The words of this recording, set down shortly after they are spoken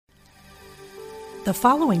The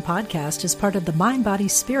following podcast is part of the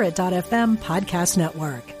MindBodySpirit.fm podcast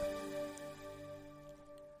network.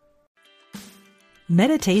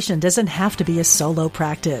 Meditation doesn't have to be a solo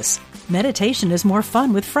practice. Meditation is more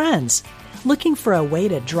fun with friends. Looking for a way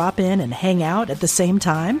to drop in and hang out at the same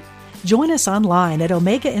time? Join us online at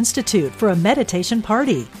Omega Institute for a meditation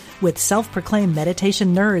party with self-proclaimed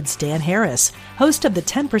meditation nerds Dan Harris, host of the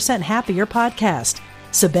 10% Happier podcast,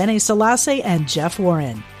 Sebene Selassie, and Jeff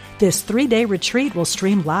Warren. This 3-day retreat will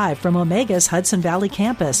stream live from Omega's Hudson Valley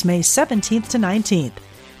campus May 17th to 19th.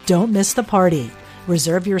 Don't miss the party.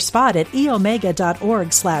 Reserve your spot at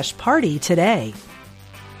eomega.org/party today.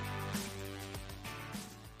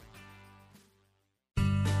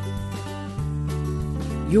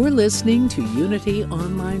 You're listening to Unity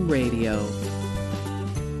Online Radio,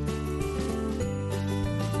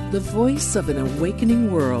 the voice of an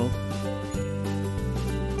awakening world.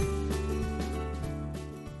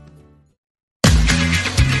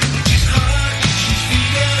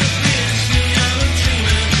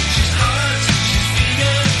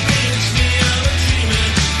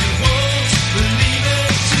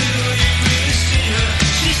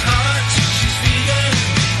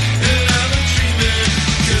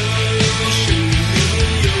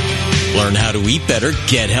 Learn how to eat better,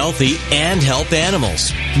 get healthy, and help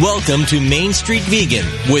animals. Welcome to Main Street Vegan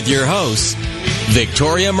with your host,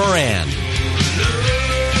 Victoria Moran.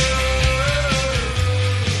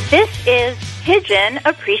 This is Pigeon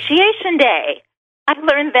Appreciation Day. I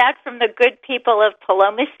learned that from the good people of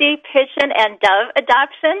Palomacy, Pigeon, and Dove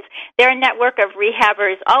Adoptions. They're a network of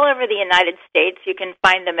rehabbers all over the United States. You can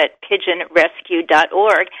find them at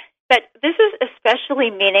pigeonrescue.org. But this is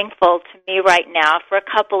especially meaningful to me right now for a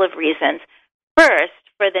couple of reasons. First,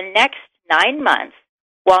 for the next 9 months,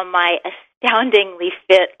 while my astoundingly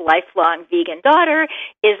fit, lifelong vegan daughter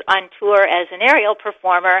is on tour as an aerial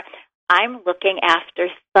performer, I'm looking after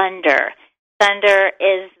Thunder. Thunder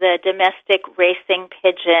is the domestic racing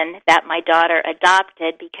pigeon that my daughter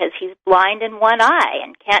adopted because he's blind in one eye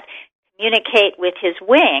and can't communicate with his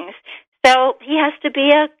wings. So he has to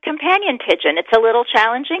be a companion pigeon. It's a little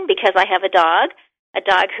challenging because I have a dog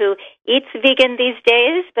who eats vegan these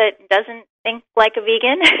days but doesn't think like a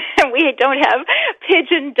vegan. We don't have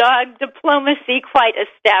pigeon-dog diplomacy quite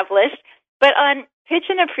established. But on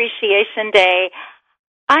Pigeon Appreciation Day,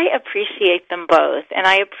 I appreciate them both. And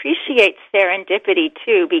I appreciate serendipity,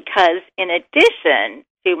 too, because in addition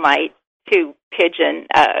to my two pigeon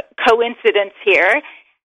coincidence here,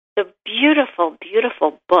 the beautiful,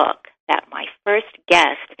 beautiful book that my first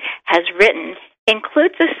guest has written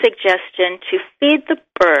includes a suggestion to feed the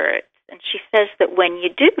birds. And she says that when you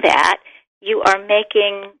do that, you are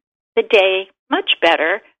making the day much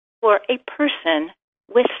better for a person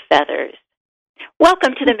with feathers.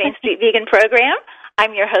 Welcome to the Main Street Vegan Program.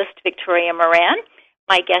 I'm your host, Victoria Moran.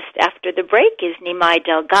 My guest after the break is Nimai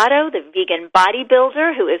Delgado, the vegan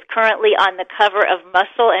bodybuilder who is currently on the cover of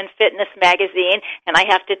Muscle and Fitness magazine. And I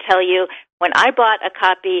have to tell you, when I bought a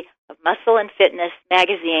copy of Muscle and Fitness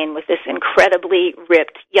magazine with this incredibly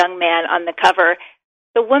ripped young man on the cover,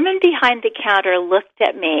 the woman behind the counter looked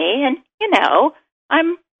at me, and,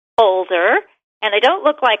 I'm older, and I don't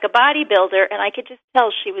look like a bodybuilder, and I could just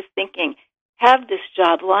tell she was thinking, have this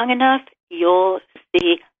job long enough, you'll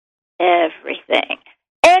see everything.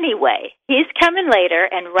 Anyway, he's coming later,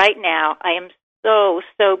 and right now I am so,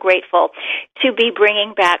 so grateful to be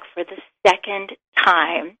bringing back for the second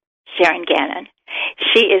time Sharon Gannon.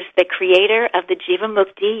 She is the creator of the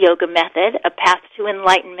Jivamukti Yoga Method, a path to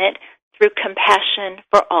enlightenment through compassion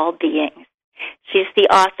for all beings. She's the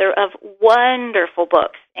author of wonderful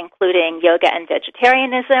books, including Yoga and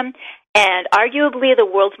Vegetarianism, and arguably the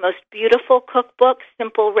world's most beautiful cookbook,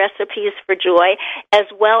 Simple Recipes for Joy, as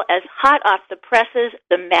well as hot off the presses,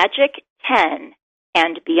 The Magic 10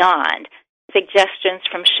 and Beyond, suggestions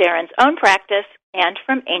from Sharon's own practice and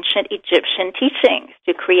from ancient Egyptian teachings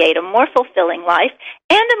to create a more fulfilling life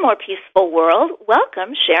and a more peaceful world.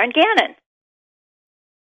 Welcome, Sharon Gannon.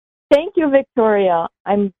 Thank you, Victoria.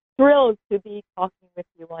 I'm thrilled to be talking with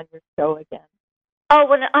you on your show again. Oh,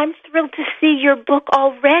 well, I'm thrilled to see your book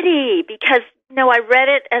already because, I read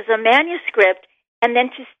it as a manuscript, and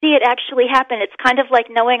then to see it actually happen, it's kind of like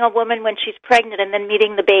knowing a woman when she's pregnant and then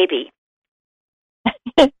meeting the baby.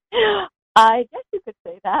 I guess you could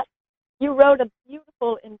say that. You wrote a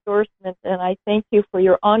beautiful endorsement, and I thank you for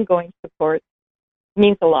your ongoing support. It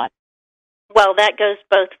means a lot. Well, that goes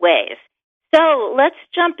both ways. So let's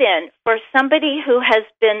jump in. For somebody who has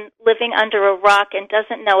been living under a rock and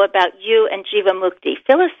doesn't know about you and Jivamukti,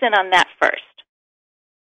 fill us in on that first.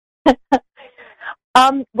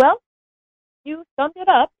 Well, you summed it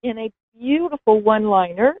up in a beautiful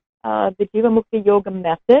one-liner. the Jivamukti Yoga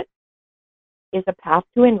method is a path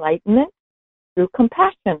to enlightenment through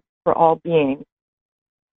compassion for all beings.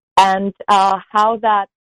 And how that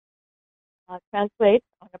translates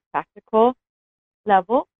on a practical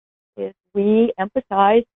level is we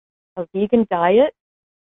emphasize a vegan diet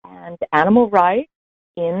and animal rights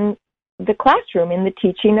in the classroom, in the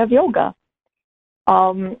teaching of yoga.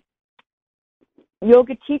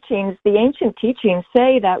 Yoga teachings, the ancient teachings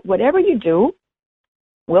say that whatever you do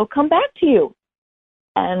will come back to you.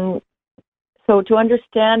 And so to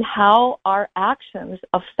understand how our actions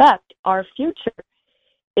affect our future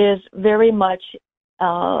is very much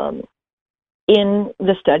in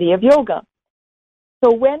the study of yoga.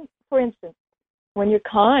 So when, for instance, when you're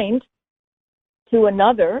kind to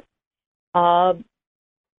another,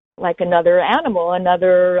 like another animal,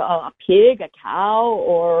 another pig, a cow,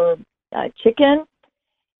 or a chicken,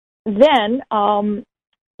 then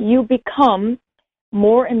you become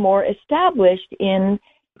more and more established in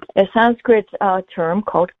a Sanskrit term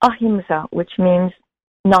called ahimsa, which means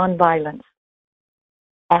nonviolence.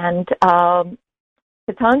 And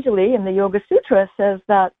Patanjali in the Yoga Sutra says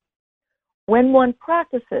that when one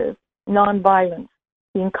practices nonviolence,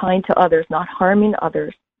 being kind to others, not harming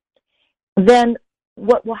others, then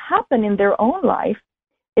what will happen in their own life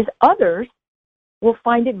is others will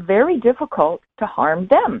find it very difficult to harm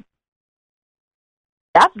them.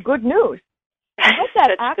 That's good news. And what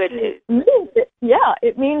that actually means,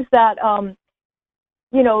 it means that,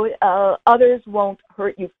 others won't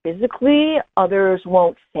hurt you physically, others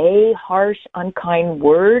won't say harsh, unkind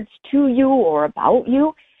words to you or about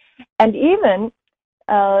you. And even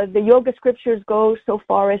the yoga scriptures go so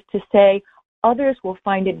far as to say others will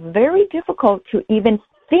find it very difficult to even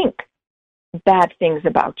think bad things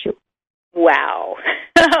about you. Wow.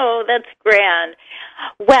 Oh, that's grand.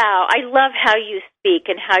 Wow. I love how you speak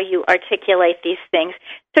and how you articulate these things.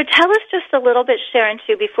 So tell us just a little bit, Sharon,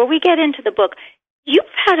 too, before we get into the book. You've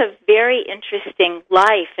had a very interesting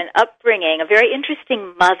life and upbringing, a very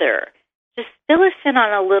interesting mother. Just fill us in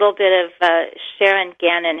on a little bit of Sharon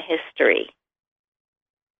Gannon history.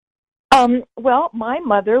 Well, my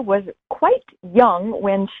mother was quite young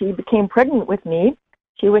when she became pregnant with me.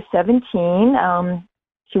 She was 17.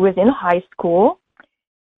 She was in high school.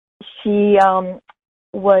 She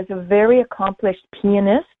was a very accomplished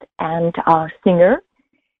pianist and singer.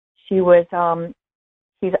 She's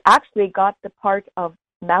actually got the part of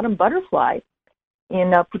Madame Butterfly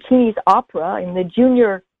in Puccini's opera, in the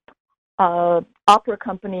junior opera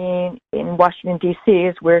company in Washington, D.C.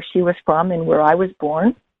 is where she was from and where I was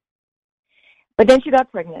born. But then she got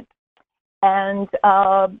pregnant. And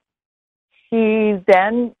she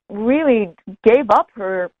then really gave up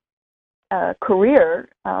her career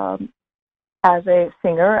as a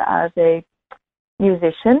singer, as a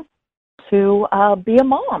musician, to be a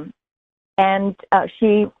mom. And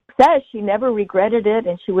she says she never regretted it,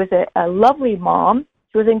 and she was a lovely mom.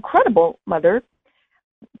 She was an incredible mother,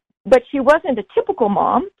 but she wasn't a typical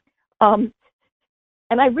mom. And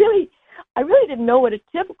I really didn't know what a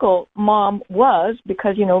typical mom was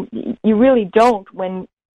because, you really don't when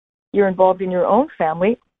you're involved in your own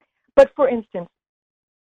family. But for instance,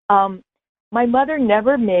 my mother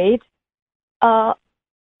never made a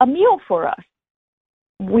meal for us.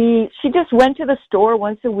 She just went to the store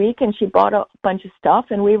once a week and she bought a bunch of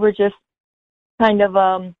stuff, and we were just kind of,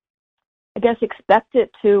 expected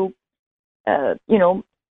to,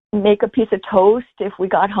 make a piece of toast if we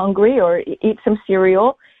got hungry or eat some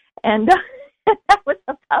cereal, and that was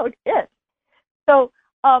about it. So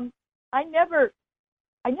I never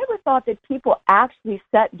thought that people actually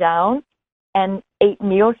sat down and ate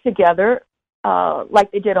meals together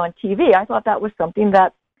like they did on TV. I thought that was something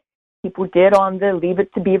that people did on the Leave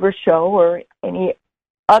It to Beaver show or any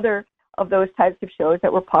other of those types of shows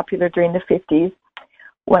that were popular during the 50s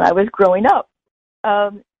when I was growing up.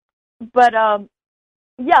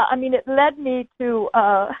 It led me to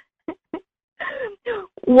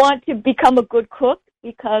want to become a good cook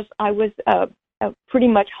because I was pretty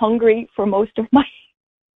much hungry for most of my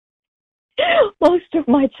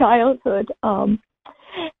childhood.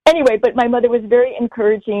 Anyway, but my mother was very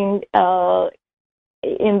encouraging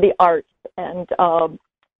in the arts and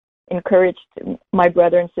encouraged my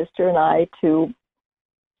brother and sister and I to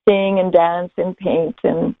sing and dance and paint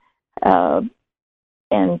and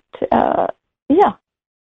yeah.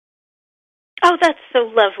 Oh, that's so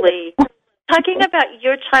lovely. Talking about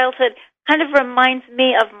your childhood kind of reminds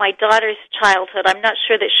me of my daughter's childhood. I'm not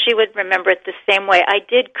sure that she would remember it the same way. I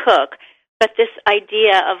did cook, but this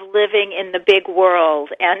idea of living in the big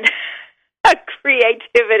world and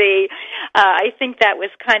creativity, I think that was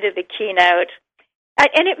kind of the keynote.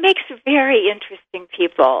 And it makes very interesting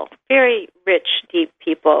people, very rich, deep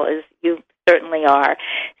people, as you certainly are.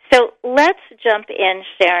 So let's jump in,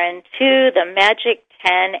 Sharon, to the Magic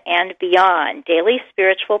 10 and Beyond, daily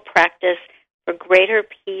spiritual practice for greater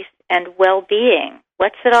peace and well-being.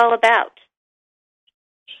 What's it all about?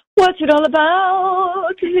 What's it all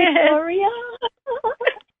about, Victoria?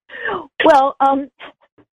 Well,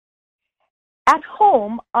 at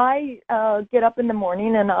home, I get up in the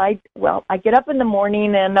morning and I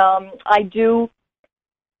do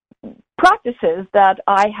practices that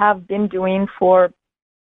I have been doing for,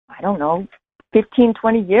 15,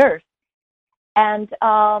 20 years. And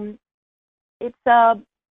it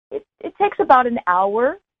takes about an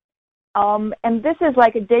hour. And this is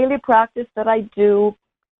like a daily practice that I do,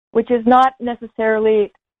 which is not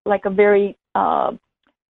necessarily like a very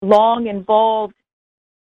long, involved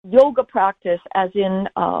yoga practice, as in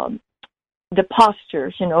the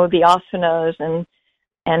postures, the asanas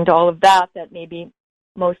and all of that maybe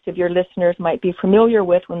most of your listeners might be familiar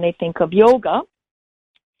with when they think of yoga.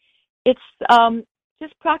 It's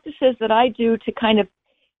just practices that I do to kind of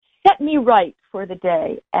set me right for the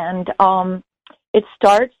day. And it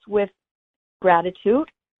starts with gratitude.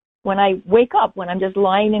 When I wake up, when I'm just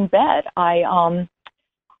lying in bed, I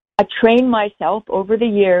train myself over the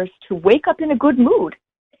years to wake up in a good mood.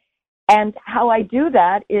 And how I do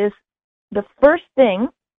that is the first thing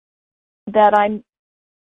that I'm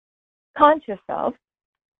conscious of,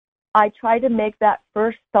 I try to make that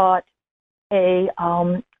first thought a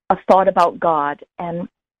thought about God. And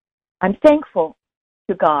I'm thankful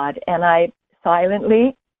to God. And I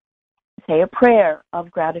silently say a prayer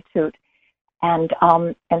of gratitude and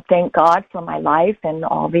thank God for my life and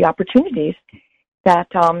all the opportunities that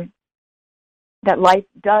life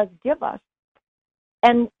does give us.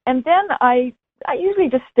 And then I usually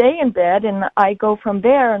just stay in bed and I go from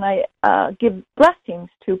there and I give blessings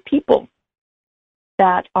to people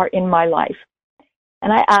that are in my life.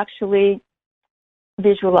 And I actually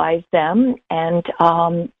visualize them and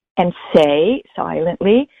say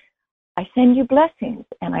silently, I send you blessings,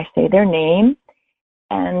 and I say their name.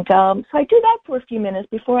 And so I do that for a few minutes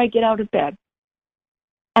before I get out of bed.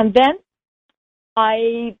 And then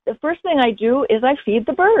the first thing I do is I feed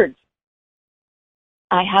the birds.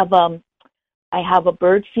 I have a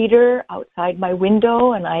bird feeder outside my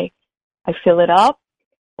window, and I fill it up.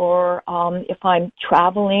 Or if I'm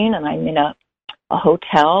traveling and I'm in a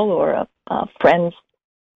hotel or a friend's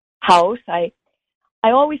house, I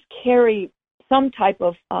always carry some type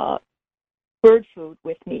of bird food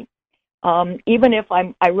with me. Even if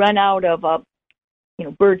I run out of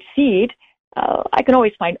bird seed, I can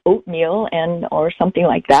always find oatmeal or something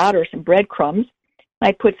like that, or some breadcrumbs.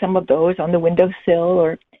 I put some of those on the windowsill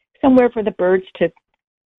or somewhere for the birds to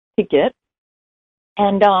get.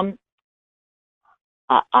 And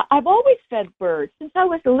I've always fed birds since I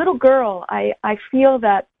was a little girl. I feel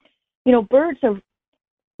that birds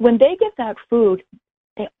when they get that food,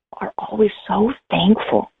 they are always so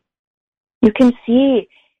thankful. You can see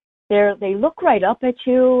they look right up at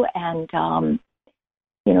you, and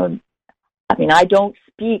I don't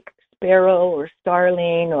speak sparrow or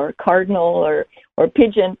starling or cardinal or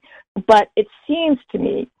pigeon, but it seems to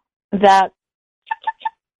me that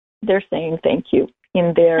they're saying thank you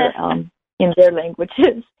in their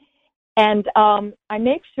languages. And I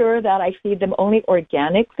make sure that I feed them only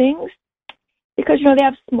organic things because, they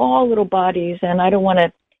have small little bodies, and I don't want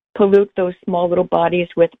to pollute those small little bodies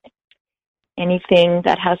with anything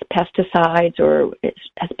that has pesticides or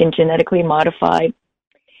has been genetically modified.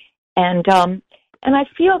 And I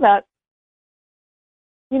feel that,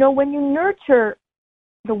 when you nurture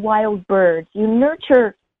the wild birds, you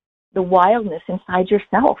nurture the wildness inside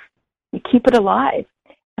yourself. You keep it alive.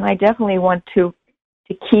 And I definitely want to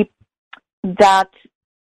keep that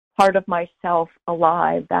part of myself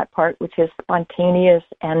alive, that part which is spontaneous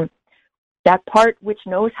and that part which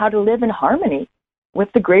knows how to live in harmony with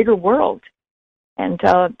the greater world. And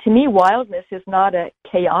to me, wildness is not a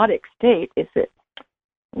chaotic state.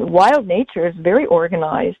 Wild nature is very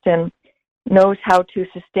organized and knows how to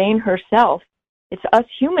sustain herself. It's us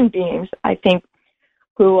human beings, I think,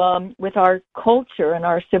 who, with our culture and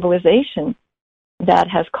our civilization, that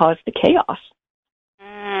has caused the chaos.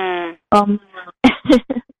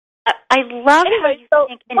 I love how you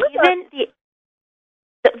think, and even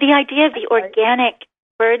the idea of the organic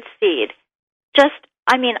bird seed.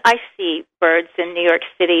 I see birds in New York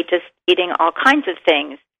City just eating all kinds of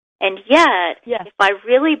things, and yet, yes, if I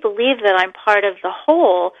really believe that I'm part of the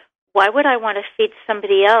whole, why would I want to feed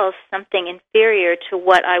somebody else something inferior to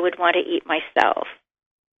what I would want to eat myself?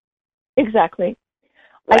 Exactly.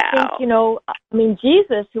 Wow. I think,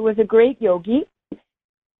 Jesus, who was a great yogi,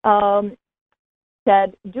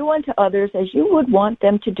 said, "Do unto others as you would want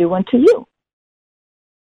them to do unto you.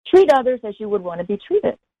 Treat others as you would want to be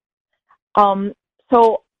treated."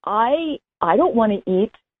 So I don't want to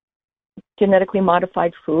eat genetically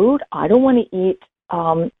modified food. I don't want to eat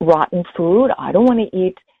rotten food. I don't want to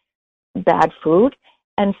eat bad food.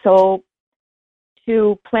 And so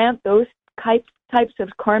to plant those types of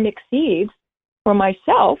karmic seeds for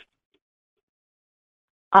myself,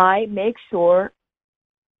 I make sure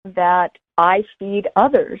that I feed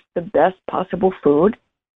others the best possible food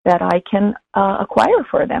that I can acquire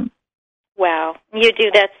for them. Wow. You do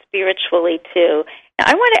that spiritually, too. Now,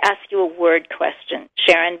 I want to ask you a word question,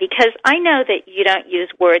 Sharon, because I know that you don't use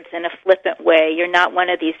words in a flippant way. You're not one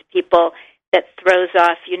of these people that throws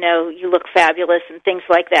off, you look fabulous and things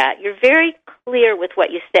like that. You're very clear with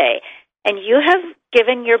what you say. And you have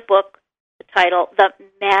given your book the title, The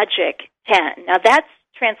Magic 10. Now, that's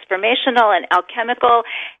transformational and alchemical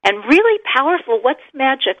and really powerful. What's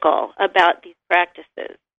magical about these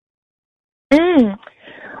practices?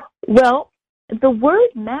 Well, the word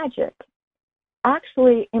magic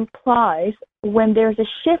actually implies when there's a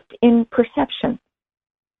shift in perception.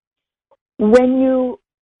 When you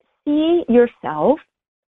see yourself,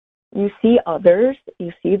 you see others,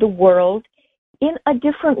 you see the world in a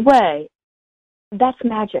different way, that's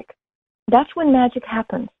magic. That's when magic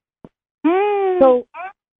happens. So,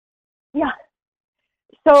 yeah.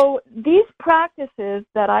 So these practices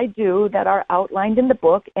that I do that are outlined in the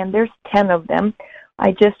book, and there's 10 of them,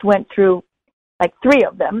 I just went through like 3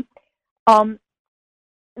 of them,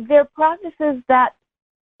 they're practices that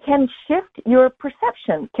can shift your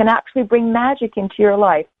perception, can actually bring magic into your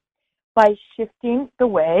life by shifting the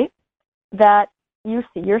way that you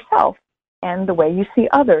see yourself and the way you see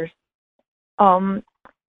others.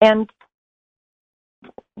 And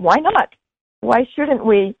why not? Why shouldn't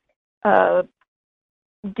we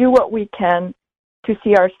do what we can to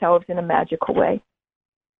see ourselves in a magical way?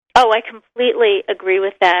 Oh, I completely agree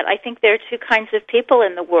with that. I think there are 2 kinds of people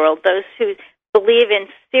in the world, those who believe in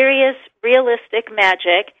serious, realistic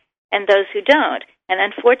magic and those who don't. And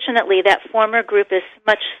unfortunately, that former group is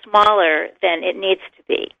much smaller than it needs to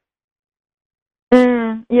be.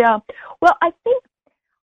 Yeah. Well, I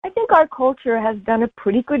think our culture has done a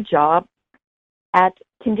pretty good job at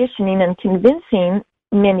conditioning and convincing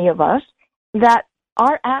many of us that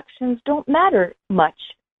our actions don't matter much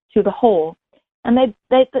to the whole, and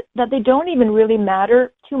that they don't even really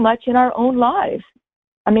matter too much in our own lives.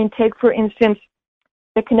 I mean, take, for instance,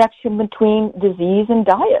 the connection between disease and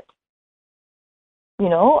diet.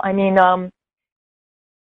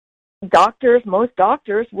 Most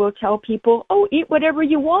doctors will tell people, "Oh, eat whatever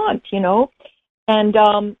you want," and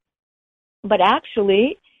but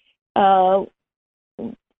actually,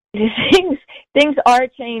 things are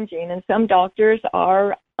changing, and some doctors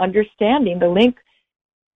are understanding the link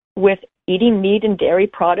with eating meat and dairy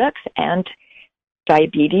products and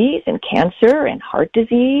diabetes and cancer and heart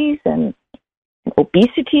disease and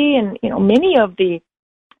obesity and many of the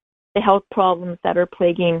health problems that are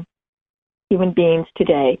plaguing human beings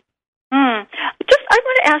today. I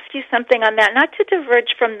want to ask you something on that, not to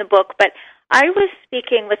diverge from the book, but I was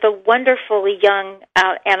speaking with a wonderfully young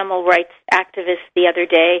animal rights activist the other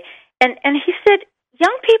day, and he said,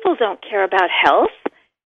 young people don't care about health.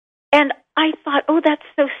 And I thought, oh, that's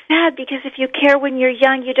so sad, because if you care when you're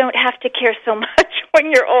young, you don't have to care so much when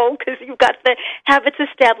you're old, because you've got the habits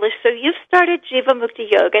established. So you've started Jivamukti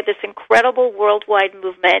Yoga, this incredible worldwide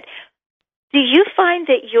movement. Do you find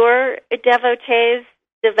that your devotees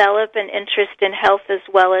develop an interest in health as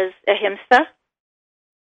well as ahimsa?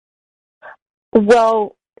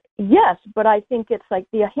 Well, yes, but I think it's like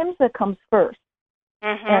the ahimsa comes first,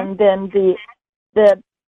 and then the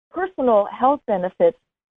personal health benefits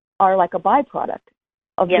are like a byproduct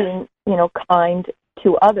of being, kind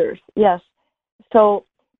to others. Yes. So,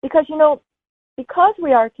 because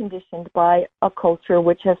we are conditioned by a culture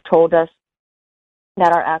which has told us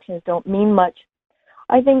that our actions don't mean much,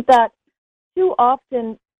 I think that too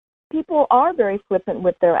often people are very flippant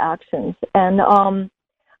with their actions. And,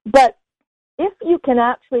 but if you can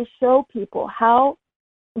actually show people how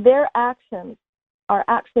their actions are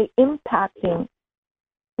actually impacting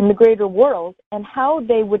in the greater world and how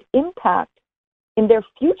they would impact in their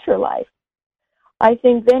future life, I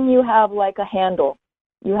think then you have like a handle.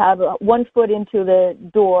 You have one foot into the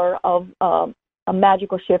door of a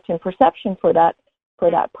magical shift in perception for that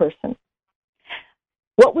person.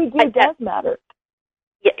 What we do does matter.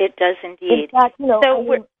 Yeah, it does indeed. In fact,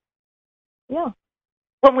 when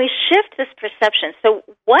we shift this perception, so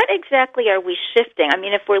what exactly are we shifting? I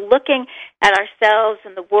mean, if we're looking at ourselves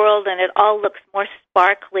and the world and it all looks more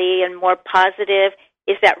sparkly and more positive,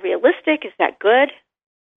 Is that realistic? Is that good?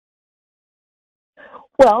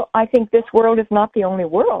 Well, I think this world is not the only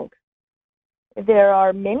world. There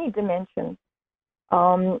are many dimensions,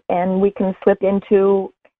 and we can slip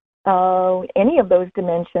into any of those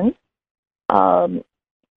dimensions.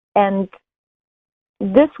 And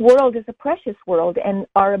this world is a precious world, and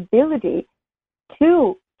our ability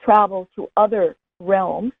to travel to other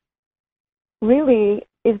realms really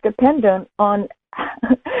is dependent on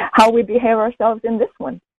how we behave ourselves in this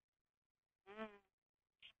one.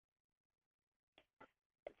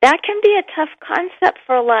 That can be a tough concept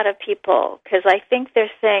for a lot of people, because I think they're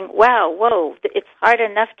saying, wow, whoa, it's hard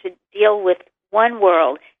enough to deal with one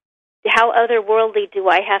world. How otherworldly do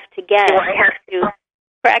I have to get to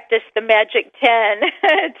practice the magic 10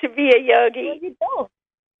 to be a yogi? Well, you don't.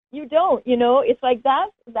 You don't. You know, it's like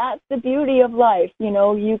that's the beauty of life. You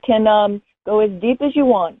know, you can go as deep as you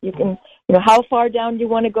want. You can, you know, how far down do you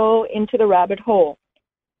want to go into the rabbit hole?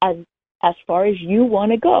 As far as you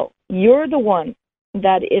want to go. You're the one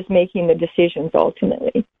that is making the decisions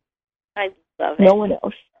ultimately. I love it. No one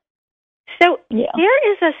else. So yeah.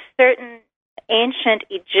 There is a certain ancient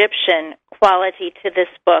Egyptian quality to this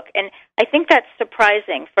book, and I think that's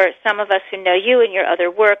surprising for some of us who know you and your other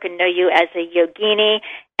work and know you as a yogini,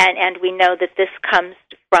 and we know that this comes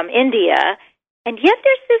from India, and yet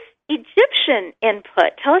there's this Egyptian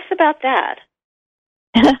input. Tell us about that.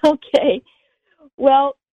 Okay.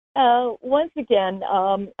 Well, once again,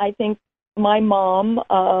 I think my mom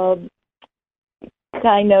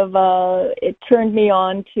it turned me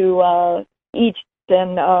on to Egypt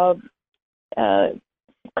and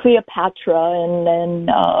Cleopatra and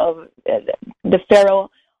the pharaoh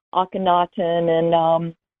Akhenaten,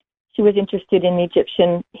 and she was interested in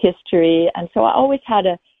Egyptian history, and so I always had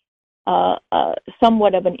a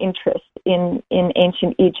somewhat of an interest in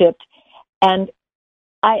ancient Egypt. And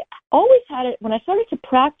I always had it when I started to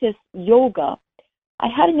practice yoga. I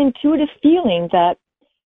had an intuitive feeling that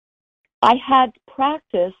I had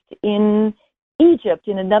practiced in Egypt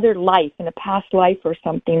in another life, in a past life or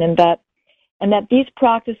something, and that these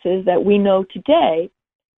practices that we know today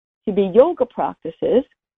to be yoga practices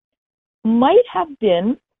might have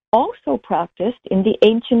been also practiced in the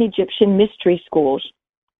ancient Egyptian mystery schools.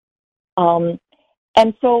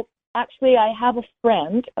 And so actually I have a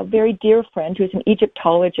friend, a very dear friend, who's an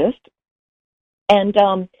Egyptologist, and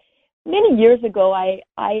many years ago I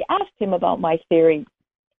asked him about my theory,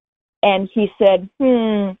 and he said,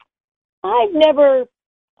 I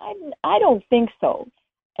don't think so.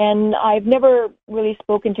 And I've never really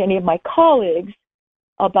spoken to any of my colleagues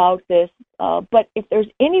about this, but if there's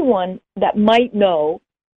anyone that might know,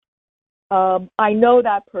 I know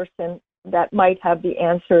that person that might have the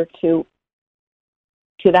answer to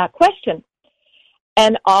that question.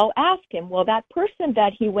 And I'll ask him. Well, that person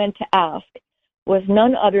that he went to ask was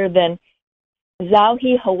none other than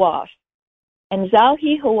Zahi Hawass. And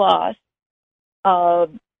Zahi Hawass,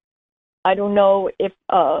 I don't know if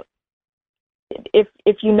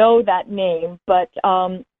you know that name, but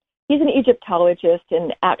he's an Egyptologist,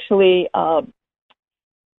 and actually, I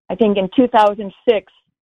think in 2006,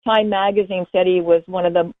 Time Magazine said he was one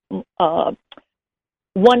of the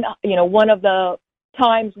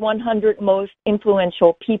Time's 100 most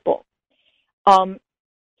influential people.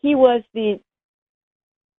 He was the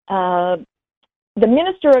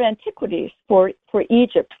Minister of Antiquities for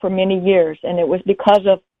Egypt for many years, and it was because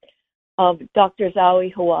of Dr.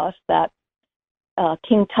 Zahi Hawass that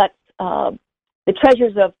King Tut, the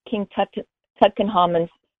treasures of King Tutankhamun's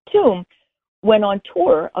tomb went on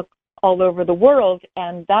tour all over the world,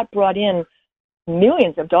 and that brought in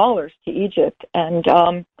millions of dollars to Egypt. And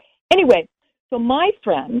anyway, so my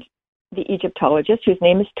friend, the Egyptologist, whose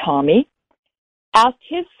name is Tommy, asked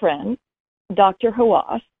his friend, Dr.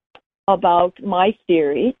 Hawass, about my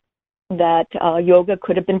theory that yoga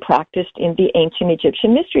could have been practiced in the ancient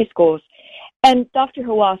Egyptian mystery schools. And Dr.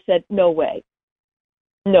 Hawass said, no way.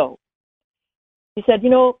 No. He said,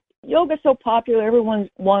 yoga's so popular, everyone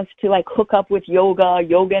wants to hook up with yoga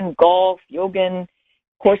and golf, yoga and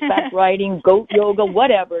horseback riding, goat yoga,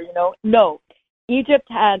 whatever, No. Egypt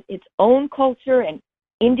had its own culture, and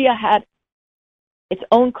India had its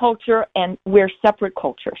own culture, and we're separate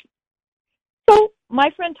cultures. So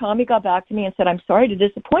my friend Tommy got back to me and said, I'm sorry to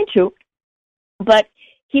disappoint you, but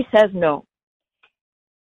he says no.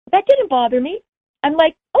 That didn't bother me. I'm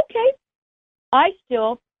like, okay. I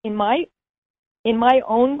still, in my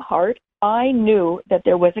own heart, I knew that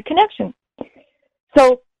there was a connection.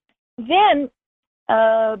 So then,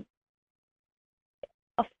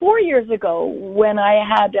 4 years ago, when I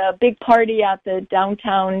had a big party at the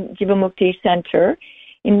downtown Jivamukti Center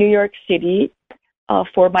in New York City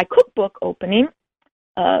for my cookbook opening,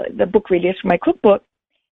 the book release for my cookbook,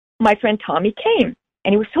 my friend Tommy came,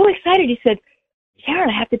 and he was so excited. He said, Sharon,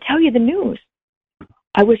 I have to tell you the news.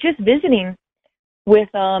 I was just visiting with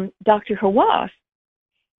Dr. Hawass,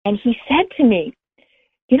 and he said to me,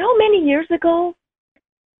 you know, many years ago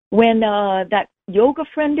when that yoga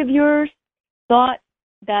friend of yours thought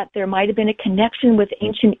that there might have been a connection with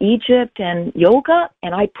ancient Egypt and yoga,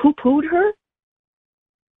 and I poo-pooed her?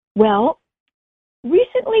 Well,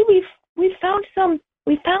 recently we found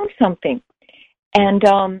something, and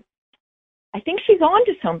I think she's on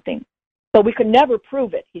to something, but we could never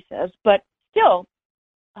prove it, he says. But still,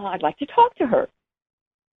 I'd like to talk to her.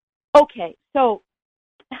 Okay, so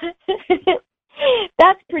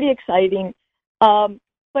that's pretty exciting.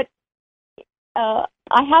 But I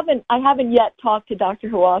haven't yet talked to Dr.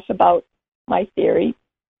 Hawass about my theory,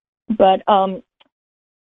 but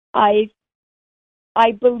I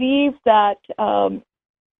believe that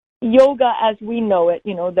yoga as we know it,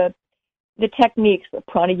 you know, the techniques, the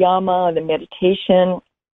pranayama, the meditation,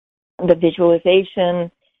 the visualization,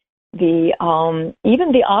 even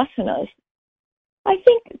the asanas, I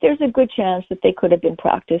think there's a good chance that they could have been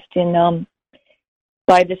practiced in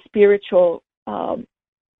by the spiritual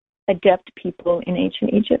adept people in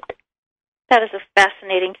ancient Egypt. That is a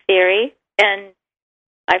fascinating theory, and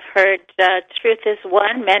I've heard truth is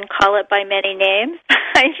one, men call it by many names.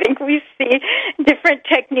 I think we see different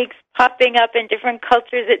techniques popping up in different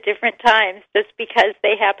cultures at different times just because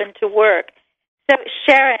they happen to work. So,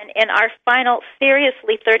 Sharon, in our final,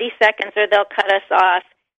 seriously 30 seconds or they'll cut us off,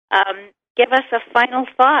 give us a final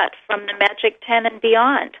thought from the Magic 10 and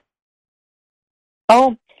beyond.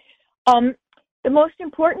 The most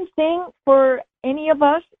important thing for any of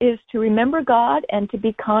us is to remember God and to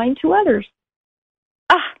be kind to others.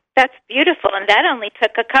 Ah, that's beautiful, and that only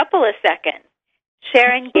took a couple of seconds.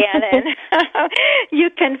 Sharon Gannon, you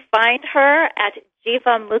can find her at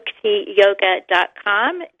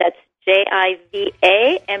jivamuktiyoga.com. That's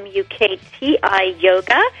JIVAMUKTI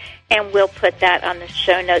Yoga, and we'll put that on the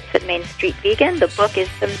show notes at Main Street Vegan. The book is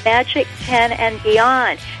The Magic 10 and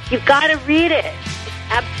Beyond. You've got to read it. It's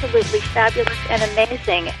absolutely fabulous and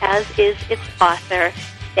amazing, as is its author.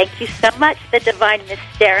 Thank you so much, the Divine Miss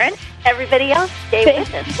Sharon. Everybody else, stay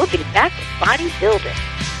with us. We'll be back with Bodybuilding.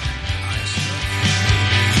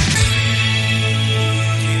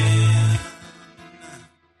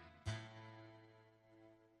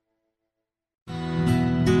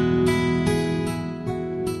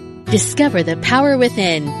 Discover the power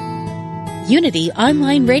within. Unity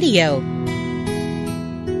Online Radio.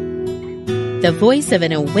 The voice of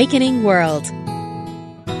an awakening world.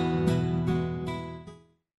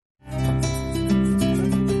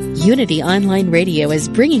 Unity Online Radio is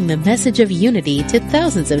bringing the message of unity to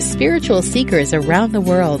thousands of spiritual seekers around the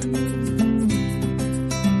world.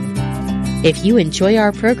 If you enjoy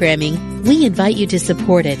our programming, we invite you to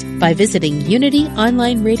support it by visiting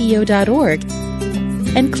unityonlineradio.org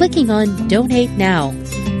and clicking on Donate Now.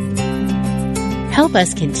 Help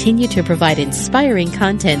us continue to provide inspiring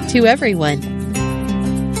content to everyone.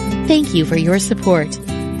 Thank you for your support.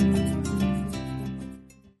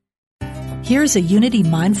 Here's a Unity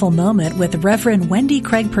Mindful Moment with Reverend Wendy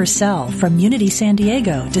Craig Purcell from Unity San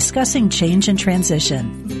Diego discussing change and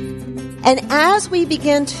transition. And as we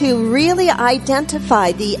begin to really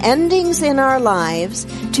identify the endings in our lives,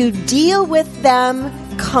 to deal with them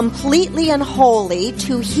completely and wholly,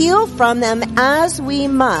 to heal from them as we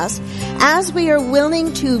must, as we are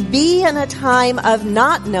willing to be in a time of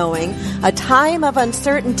not knowing, a time of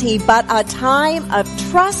uncertainty, but a time of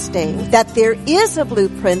trusting that there is a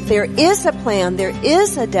blueprint, there is a plan, there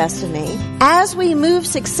is a destiny. As we move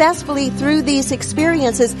successfully through these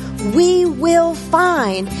experiences, we will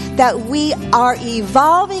find that we are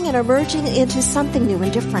evolving and emerging into something new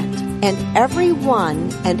and different. And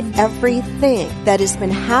everyone and everything that has been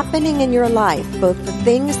happening in your life, both the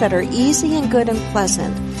things that are easy and good and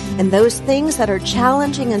pleasant, and those things that are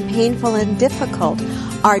challenging and painful and difficult,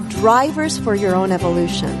 are drivers for your own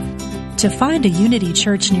evolution. To find a Unity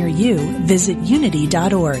Church near you, visit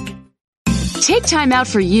unity.org. Take time out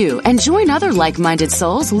for you and join other like-minded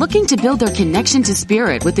souls looking to build their connection to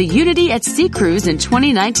spirit with the Unity at Sea Cruise in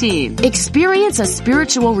 2019. Experience a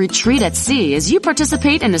spiritual retreat at sea as you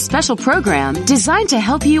participate in a special program designed to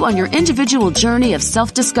help you on your individual journey of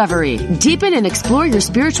self-discovery. Deepen and explore your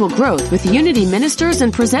spiritual growth with Unity ministers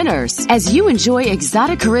and presenters as you enjoy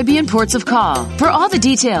exotic Caribbean ports of call. For all the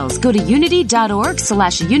details, go to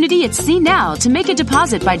unity.org/Unity at Sea now to make a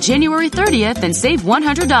deposit by January 30th and save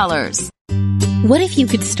 $100. What if you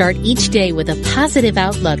could start each day with a positive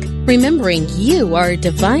outlook, remembering you are a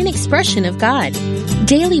divine expression of God?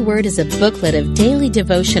 Daily Word is a booklet of daily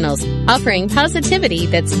devotionals offering positivity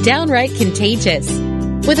that's downright contagious.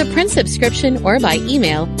 With a print subscription or by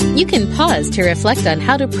email, you can pause to reflect on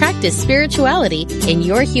how to practice spirituality in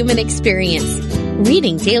your human experience.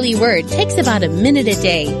 Reading Daily Word takes about a minute a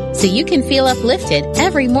day, so you can feel uplifted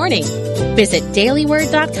every morning. Visit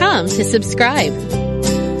dailyword.com to subscribe.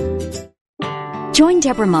 Join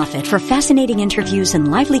Deborah Moffat for fascinating interviews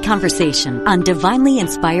and lively conversation on Divinely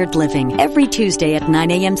Inspired Living every Tuesday at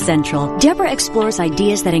 9 a.m. Central. Deborah explores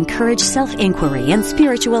ideas that encourage self-inquiry and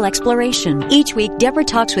spiritual exploration. Each week, Deborah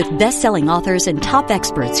talks with best-selling authors and top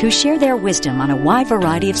experts who share their wisdom on a wide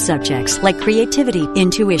variety of subjects like creativity,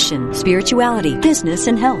 intuition, spirituality, business,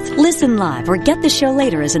 and health. Listen live or get the show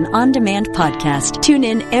later as an on-demand podcast. Tune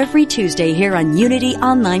in every Tuesday here on Unity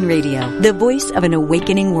Online Radio, the voice of an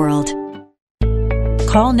awakening world.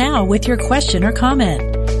 Call now with your question or comment.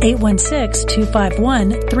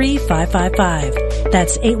 816-251-3555.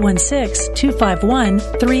 That's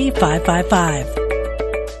 816-251-3555.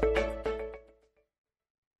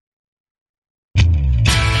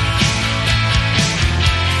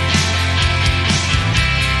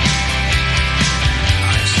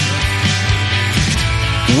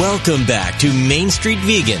 Welcome back to Main Street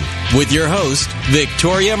Vegan with your host,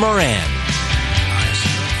 Victoria Moran.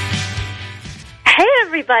 Hey,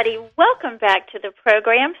 everybody. Welcome back to the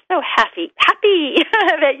program. So happy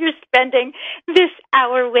that you're spending this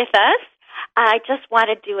hour with us. I just want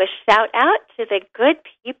to do a shout-out to the good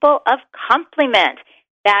people of Complement.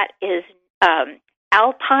 That is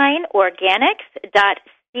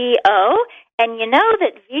alpineorganics.co. And you know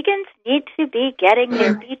that vegans need to be getting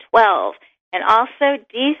their B12 and also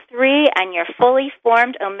D3 and your fully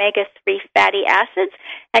formed omega-3 fatty acids.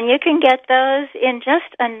 And you can get those in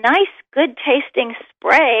just a nice, good-tasting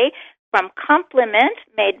spray from Complement,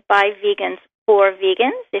 made by vegans for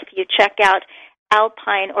vegans. If you check out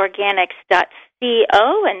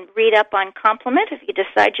alpineorganics.co and read up on Complement, if you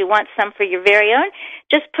decide you want some for your very own,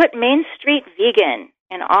 just put Main Street Vegan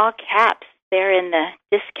in all caps there in the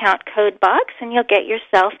discount code box, and you'll get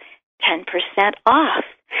yourself 10% off.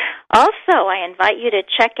 Also, I invite you to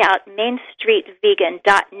check out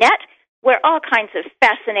mainstreetvegan.net, where all kinds of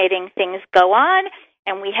fascinating things go on,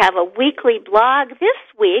 and we have a weekly blog. This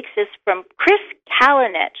week's is from Chris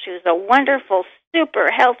Kalinich, who's a wonderful, super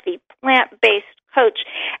healthy, plant-based coach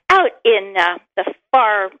out in the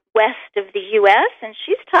far west of the U.S., and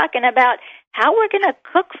she's talking about how we're going to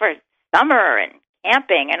cook for summer and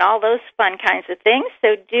camping and all those fun kinds of things.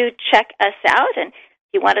 So do check us out, and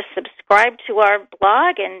if you want to subscribe to our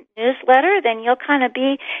blog and newsletter, then you'll kind of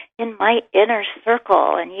be in my inner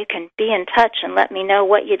circle, and you can be in touch and let me know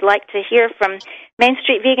what you'd like to hear from Main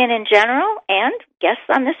Street Vegan in general and guests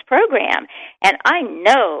on this program. And I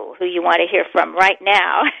know who you want to hear from right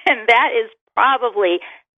now, and that is probably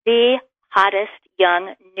the hottest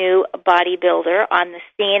young new bodybuilder on the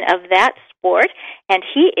scene of that sport, and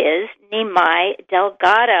he is Nimai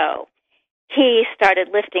Delgado. He started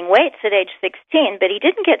lifting weights at age 16, but he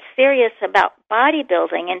didn't get serious about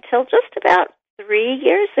bodybuilding until just about 3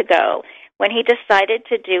 years ago, when he decided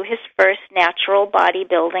to do his first natural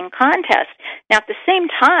bodybuilding contest. Now, at the same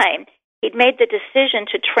time, he'd made the decision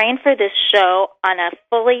to train for this show on a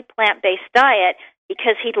fully plant-based diet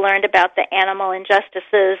because he'd learned about the animal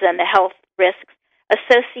injustices and the health risks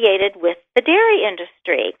associated with the dairy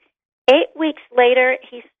industry. 8 weeks later,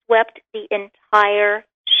 he swept the entire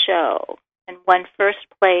show and won first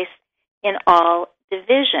place in all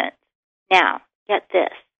divisions. Now, get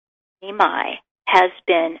this. Nimai has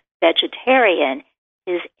been vegetarian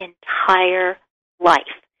his entire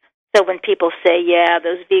life. So when people say, yeah,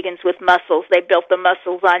 those vegans with muscles, they built the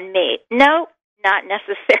muscles on meat. No, not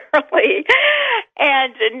necessarily.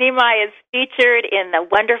 And Nimai is featured in the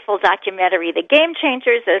wonderful documentary, The Game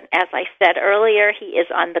Changers. And as I said earlier, he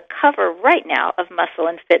is on the cover right now of Muscle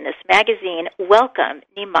and Fitness magazine. Welcome,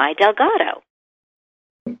 Nimai Delgado.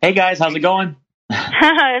 Hey, guys. How's it going?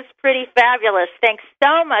 It's pretty fabulous. Thanks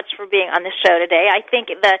so much for being on the show today. I think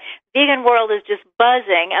the vegan world is just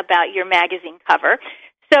buzzing about your magazine cover.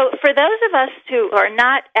 So for those of us who are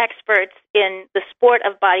not experts in the sport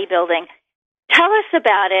of bodybuilding, tell us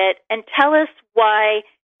about it and tell us why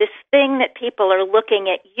this thing that people are looking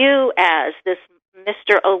at you as, this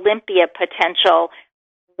Mr. Olympia potential,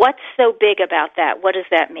 what's so big about that? What does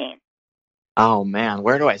that mean? Oh, man,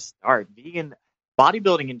 where do I start?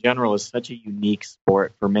 Bodybuilding in general is such a unique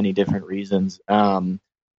sport for many different reasons.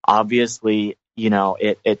 Obviously,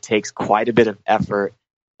 it takes quite a bit of effort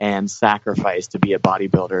and sacrifice to be a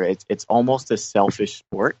bodybuilder. It's almost a selfish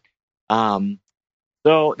sport.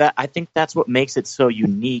 So that I think that's what makes it so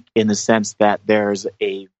unique in the sense that there's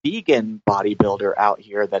a vegan bodybuilder out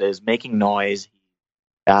here that is making noise.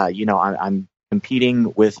 I'm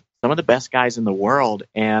competing with some of the best guys in the world,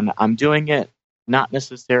 and I'm doing it not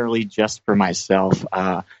necessarily just for myself.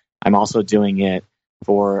 I'm also doing it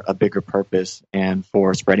for a bigger purpose and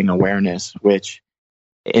for spreading awareness, which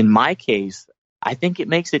in my case, I think it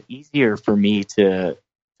makes it easier for me to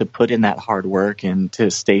put in that hard work and to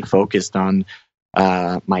stay focused on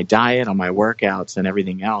my diet, on my workouts, and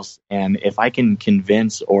everything else. And if I can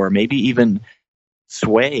convince or maybe even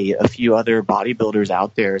sway a few other bodybuilders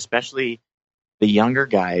out there, especially the younger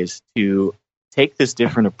guys, to take this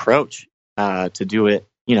different approach, to do it,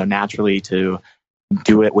 naturally, to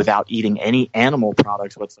do it without eating any animal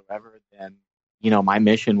products whatsoever, then, my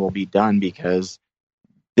mission will be done, because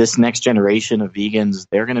this next generation of vegans,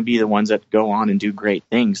 they're going to be the ones that go on and do great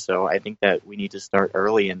things. So I think that we need to start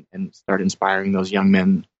early and start inspiring those young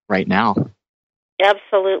men right now.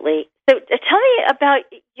 Absolutely. So tell me about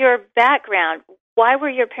your background. Why were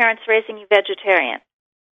your parents raising you vegetarian?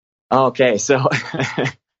 Okay, so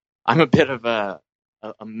I'm a bit of a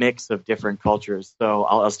mix of different cultures. So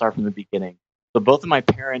I'll start from the beginning. So both of my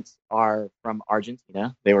parents are from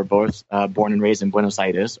Argentina. They were both born and raised in Buenos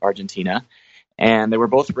Aires, Argentina. And they were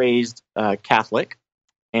both raised Catholic.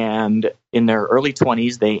 And in their early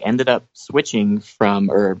 20s, they ended up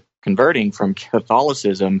converting from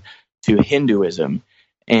Catholicism to Hinduism.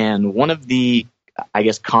 And one of the,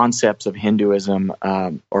 concepts of Hinduism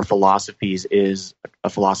or philosophies is a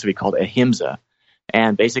philosophy called ahimsa.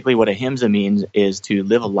 And basically what ahimsa means is to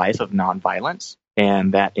live a life of nonviolence.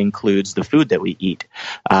 And that includes the food that we eat.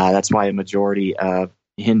 That's why a majority of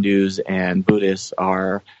Hindus and Buddhists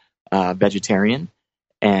are vegetarian,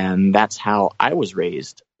 and that's how I was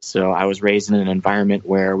raised. So I was raised in an environment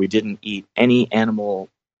where we didn't eat any animal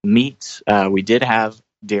meat. We did have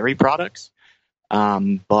dairy products,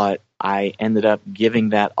 but I ended up giving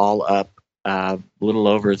that all up a little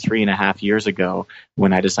over 3.5 years ago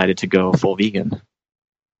when I decided to go full vegan.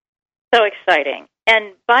 So exciting.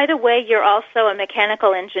 And by the way, you're also a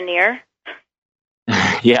mechanical engineer.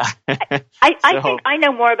 Yeah. I think I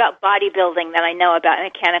know more about bodybuilding than I know about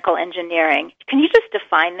mechanical engineering. Can you just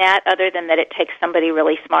define that, other than that it takes somebody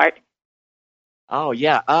really smart? Oh,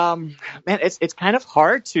 yeah. Man, it's kind of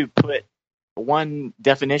hard to put one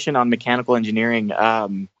definition on mechanical engineering.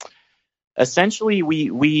 Essentially,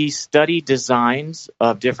 we study designs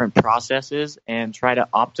of different processes and try to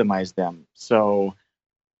optimize them. So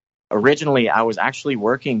originally, I was actually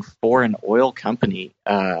working for an oil company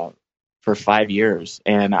for 5 years,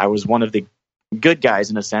 and I was one of the good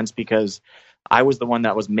guys in a sense, because I was the one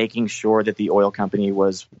that was making sure that the oil company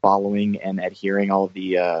was following and adhering all of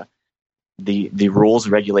the rules,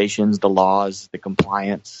 regulations, the laws, the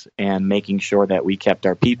compliance, and making sure that we kept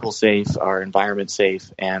our people safe, our environment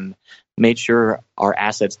safe, and made sure our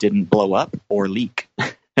assets didn't blow up or leak.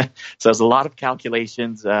 So there's a lot of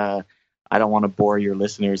calculations. I don't want to bore your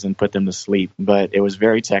listeners and put them to sleep, but it was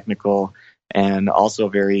very technical and also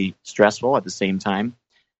very stressful at the same time,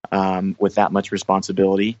 with that much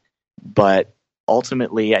responsibility. But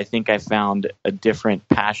ultimately, I think I found a different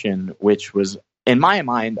passion, which was, in my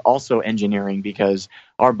mind, also engineering, because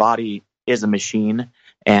our body is a machine,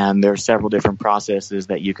 and there are several different processes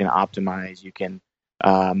that you can optimize. You can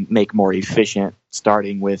make more efficient,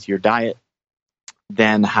 starting with your diet,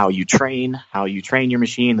 then how you train your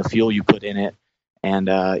machine, the fuel you put in it. And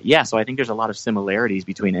so I think there's a lot of similarities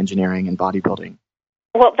between engineering and bodybuilding.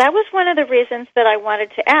 Well, that was one of the reasons that I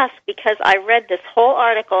wanted to ask, because I read this whole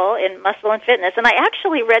article in Muscle and Fitness, and I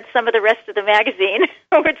actually read some of the rest of the magazine,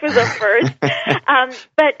 which was a first.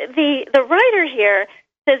 But the writer here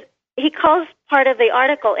says, he calls part of the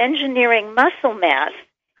article engineering muscle mass,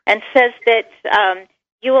 and says that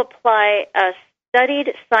you apply a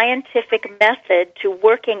studied scientific method to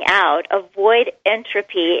working out, avoid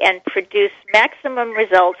entropy, and produce maximum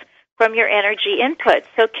results from your energy input.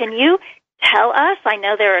 So can you tell us, I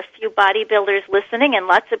know there are a few bodybuilders listening and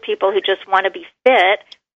lots of people who just want to be fit,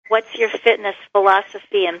 what's your fitness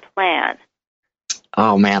philosophy and plan?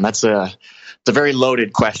 Oh man, it's a very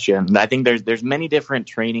loaded question. I think there's many different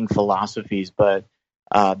training philosophies, but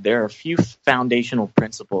there are a few foundational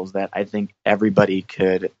principles that I think everybody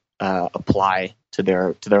could apply to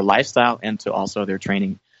their lifestyle and to also their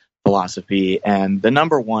training philosophy. And the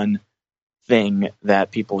number one thing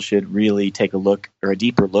that people should really take a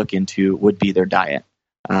deeper look into would be their diet.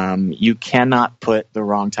 You cannot put the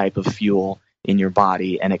wrong type of fuel in your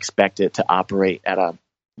body and expect it to operate at an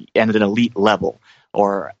elite level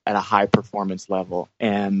or at a high performance level.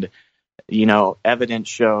 And evidence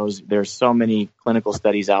shows there's so many clinical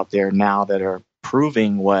studies out there now that are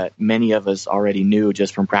proving what many of us already knew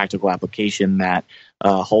just from practical application, that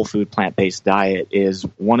a whole food plant-based diet is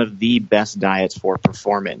one of the best diets for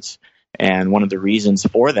performance. And one of the reasons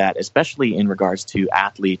for that, especially in regards to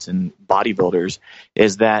athletes and bodybuilders,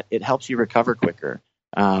 is that it helps you recover quicker.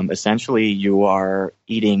 Essentially, you are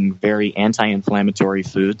eating very anti-inflammatory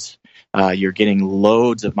foods. You're getting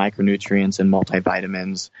loads of micronutrients and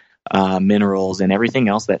multivitamins, minerals, and everything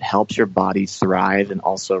else that helps your body thrive and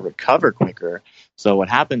also recover quicker. So what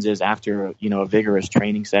happens is after, a vigorous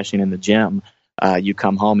training session in the gym, you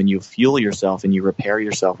come home and you fuel yourself and you repair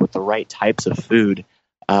yourself with the right types of food.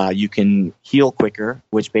 You can heal quicker,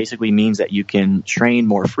 which basically means that you can train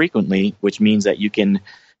more frequently, which means that you can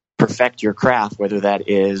perfect your craft, whether that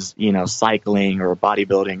is, cycling or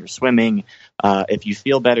bodybuilding or swimming. If you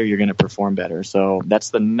feel better, you're going to perform better. So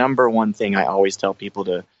that's the number one thing I always tell people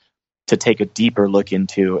to take a deeper look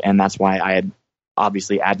into. And that's why I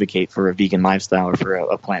obviously advocate for a vegan lifestyle or for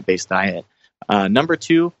a plant-based diet. Number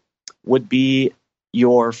two would be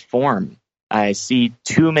your form. I see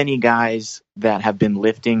too many guys that have been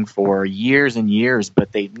lifting for years and years,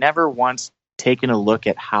 but they've never once taken a look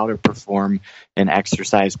at how to perform an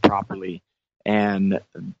exercise properly. And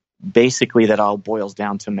basically that all boils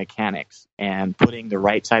down to mechanics and putting the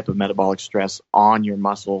right type of metabolic stress on your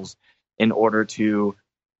muscles in order to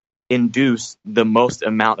induce the most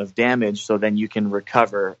amount of damage so then you can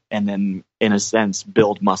recover and then, in a sense,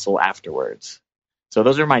 build muscle afterwards. So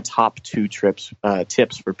those are my top two tips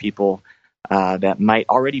for people that might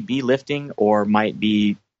already be lifting or might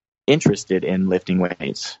be interested in lifting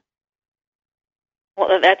weights.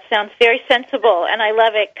 Well, that sounds very sensible, and I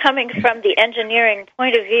love it coming from the engineering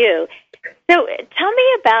point of view. So tell me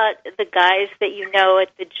about the guys that you know at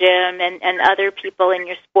the gym and other people in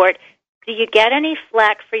your sport. Do you get any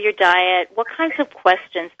flack for your diet? What kinds of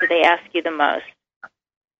questions do they ask you the most?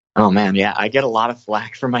 Oh, man, yeah. I get a lot of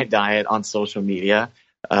flack for my diet on social media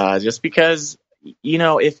just because,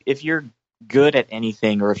 if you're good at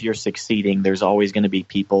anything or if you're succeeding, there's always going to be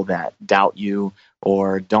people that doubt you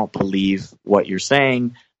or don't believe what you're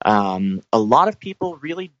saying. A lot of people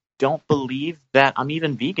really don't believe that I'm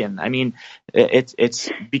even vegan. I mean,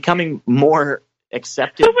 it's becoming more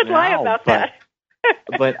accepted. Who would lie about that?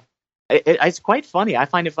 But it's quite funny. I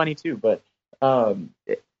find it funny too. But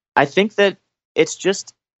I think that it's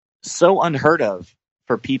just so unheard of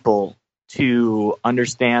for people to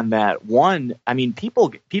understand that. One, I mean,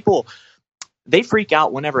 people they freak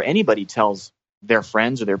out whenever anybody tells their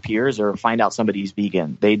friends or their peers or find out somebody's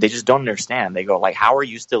vegan. They just don't understand. They go like, how are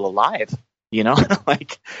you still alive?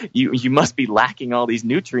 Like you must be lacking all these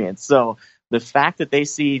nutrients. So the fact that they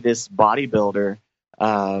see this bodybuilder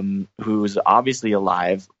who's obviously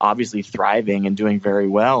alive, obviously thriving and doing very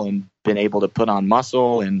well and been able to put on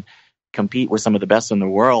muscle and compete with some of the best in the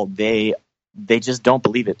world, they just don't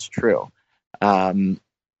believe it's true.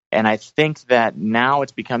 And I think that now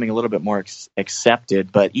it's becoming a little bit more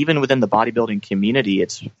accepted, but even within the bodybuilding community,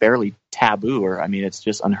 it's fairly taboo, or it's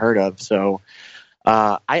just unheard of. So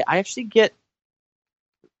I actually get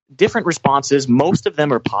different responses. Most of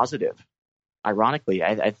them are positive. Ironically,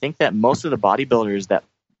 I think that most of the bodybuilders that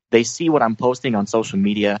they see what I'm posting on social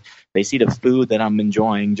media, they see the food that I'm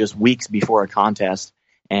enjoying just weeks before a contest,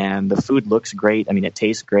 and the food looks great. It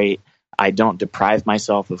tastes great. I don't deprive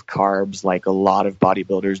myself of carbs like a lot of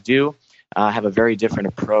bodybuilders do. I have a very different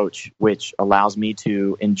approach, which allows me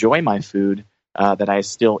to enjoy my food that I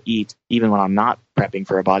still eat even when I'm not prepping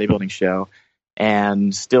for a bodybuilding show,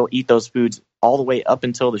 and still eat those foods all the way up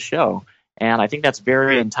until the show. And I think that's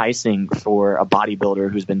very enticing for a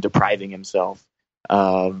bodybuilder who's been depriving himself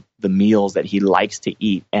of the meals that he likes to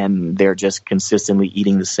eat, and they're just consistently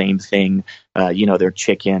eating the same thing, their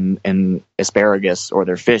chicken and asparagus, or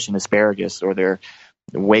their fish and asparagus, or their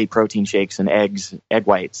whey protein shakes and egg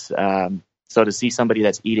whites. So to see somebody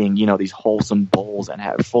that's eating, these wholesome bowls and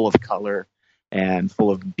full of color and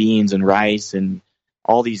full of beans and rice and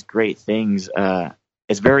all these great things,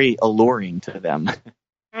 is very alluring to them.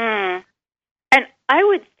 And I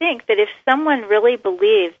would think that if someone really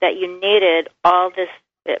believed that you needed all this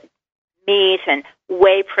meat and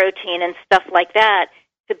whey protein and stuff like that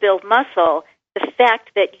to build muscle, the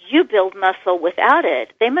fact that you build muscle without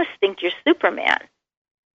it, they must think you're Superman.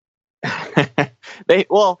 They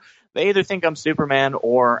either think I'm Superman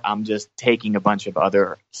or I'm just taking a bunch of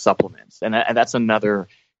other supplements. And that's another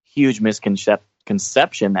huge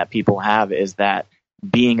misconception that people have, is that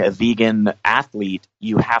being a vegan athlete,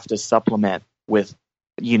 you have to supplement with,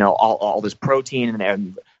 all this protein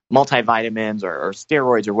and multivitamins or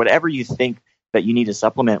steroids or whatever you think that you need to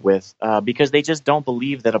supplement with because they just don't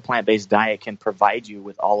believe that a plant-based diet can provide you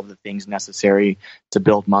with all of the things necessary to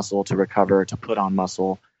build muscle, to recover, to put on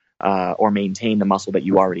muscle, or maintain the muscle that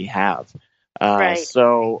you already have. Right.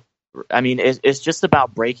 So, I mean, it's just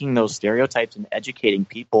about breaking those stereotypes and educating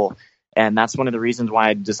people. And that's one of the reasons why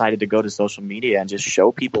I decided to go to social media and just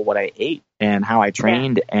show people what I ate and how I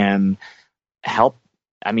trained and help.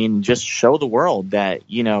 I mean, just show the world that,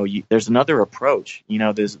 there's another approach.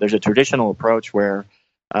 There's a traditional approach where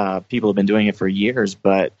people have been doing it for years,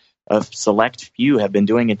 but a select few have been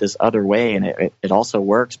doing it this other way, and it also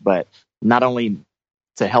works, but not only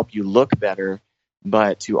to help you look better,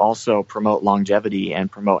 but to also promote longevity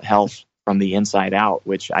and promote health from the inside out,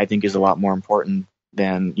 which I think is a lot more important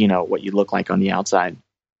than, what you look like on the outside.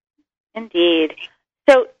 Indeed.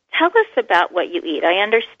 So tell us about what you eat. I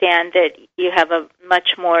understand that you have a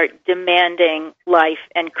much more demanding life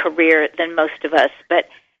and career than most of us, but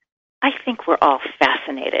I think we're all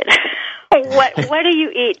fascinated. What do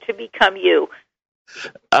you eat to become you?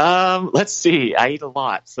 Let's see. I eat a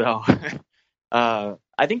lot. So I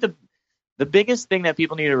think the biggest thing that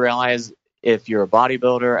people need to realize, if you're a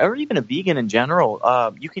bodybuilder or even a vegan in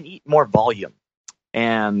general, you can eat more volume.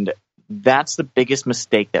 And that's the biggest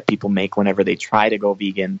mistake that people make whenever they try to go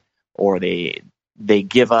vegan, or they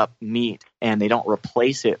give up meat and they don't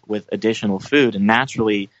replace it with additional food. And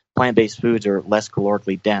naturally, plant-based foods are less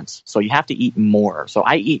calorically dense. So you have to eat more. So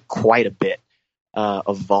I eat quite a bit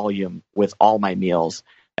of volume with all my meals,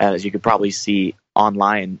 as you could probably see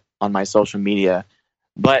online on my social media.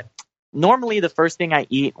 But normally the first thing I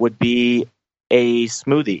eat would be a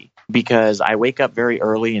smoothie, because I wake up very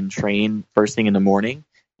early and train first thing in the morning,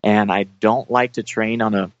 and I don't like to train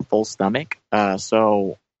on a full stomach.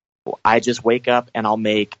 So I just wake up and I'll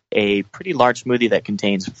make a pretty large smoothie that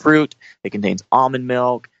contains fruit, it contains almond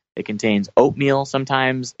milk, it contains oatmeal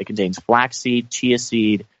sometimes, it contains flaxseed, chia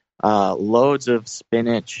seed, loads of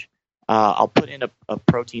spinach. I'll put in a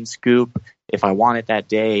protein scoop if I want it that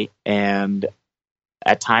day, and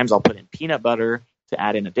at times I'll put in peanut butter to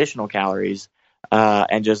add in additional calories,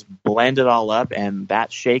 and just blend it all up. And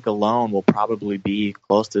that shake alone will probably be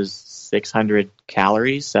close to 600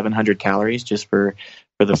 calories, 700 calories just for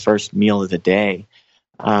the first meal of the day.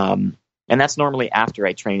 And that's normally after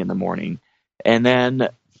I train in the morning. And then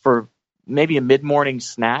for maybe a mid-morning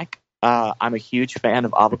snack, I'm a huge fan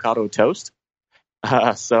of avocado toast.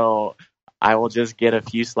 So I will just get a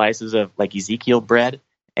few slices of like Ezekiel bread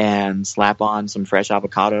and slap on some fresh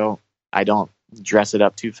avocado. I don't dress it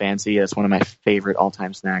up too fancy. It's one of my favorite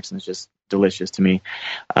all-time snacks, and it's just delicious to me.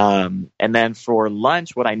 And then for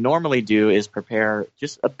lunch, what I normally do is prepare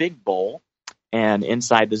just a big bowl, and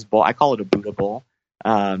inside this bowl, I call it a Buddha bowl,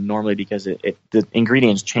 normally because the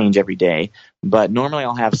ingredients change every day. But normally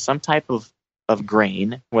I'll have some type of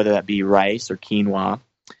grain, whether that be rice or quinoa,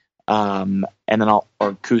 and then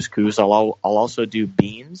or couscous. I'll also do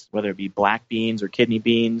beans, whether it be black beans or kidney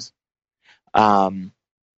beans,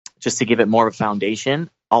 just to give it more of a foundation.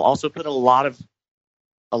 I'll also put a lot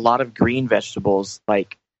of green vegetables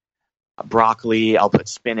like broccoli. I'll put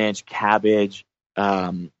spinach, cabbage,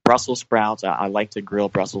 Brussels sprouts. I like to grill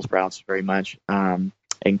Brussels sprouts very much.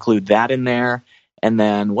 Include that in there. And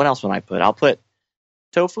then what else would I put? I'll put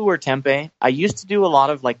tofu or tempeh. I used to do a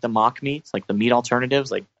lot of like the mock meats, like the meat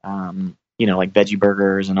alternatives, like like veggie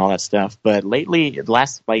burgers and all that stuff. But lately, the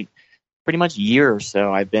last like pretty much year or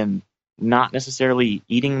so, I've been not necessarily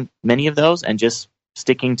eating many of those and just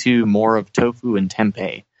sticking to more of tofu and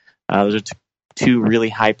tempeh. Those are two really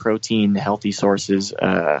high protein, healthy sources,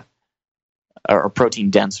 or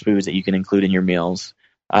protein dense foods that you can include in your meals.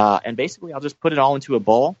 And basically, I'll just put it all into a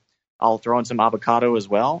bowl. I'll throw in some avocado as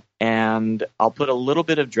well, and I'll put a little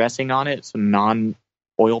bit of dressing on it, some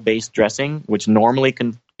non-oil-based dressing, which normally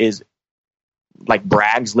is like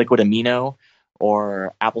Bragg's liquid amino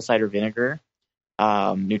or apple cider vinegar,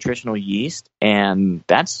 nutritional yeast, and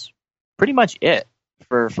that's pretty much it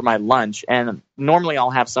for my lunch. And normally I'll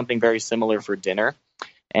have something very similar for dinner,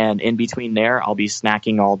 and in between there, I'll be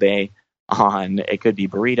snacking all day on, it could be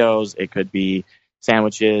burritos, it could be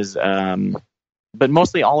sandwiches, but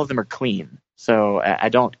mostly all of them are clean. So I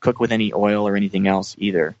don't cook with any oil or anything else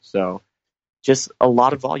either. So just a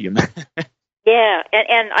lot of volume. Yeah,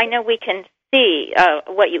 and I know we can see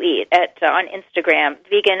what you eat on Instagram,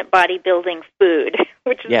 Vegan Bodybuilding Food,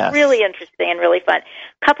 which is really interesting and really fun.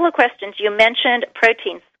 A couple of questions. You mentioned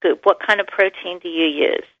protein scoop. What kind of protein do you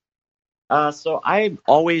use? So I'm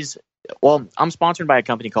sponsored by a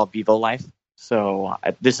company called Vivo Life. So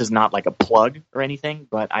this is not like a plug or anything,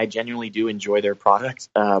 but I genuinely do enjoy their product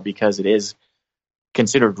because it is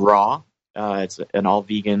considered raw. It's an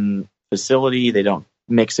all-vegan facility. They don't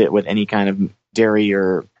mix it with any kind of dairy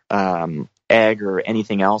or egg or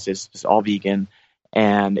anything else. It's just all vegan,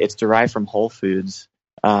 and it's derived from whole foods.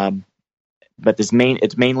 But it's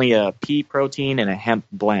mainly a pea protein and a hemp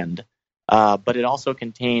blend. But it also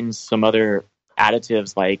contains some other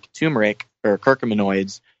additives like turmeric or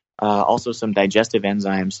curcuminoids, also some digestive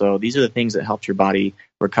enzymes. So these are the things that help your body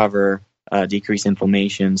recover, decrease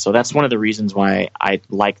inflammation. So that's one of the reasons why I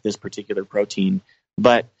like this particular protein.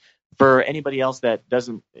 But for anybody else that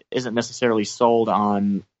isn't necessarily sold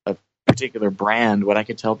on a particular brand, what I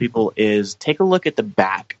could tell people is take a look at the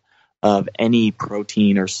back of any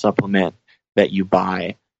protein or supplement that you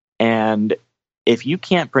buy. And if you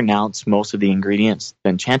can't pronounce most of the ingredients,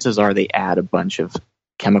 then chances are they add a bunch of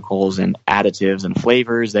chemicals and additives and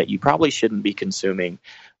flavors that you probably shouldn't be consuming.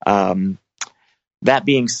 That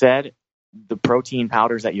being said, the protein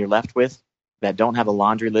powders that you're left with that don't have a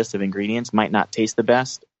laundry list of ingredients might not taste the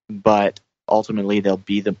best, but ultimately they'll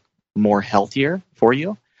be the more healthier for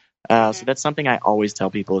you. So that's something I always tell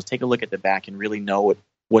people is take a look at the back and really know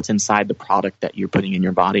what's inside the product that you're putting in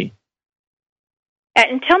your body.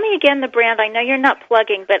 And tell me again the brand. I know you're not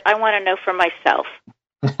plugging, but I want to know for myself.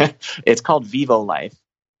 It's called Vivo Life.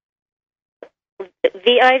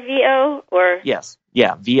 VIVO or? Yes.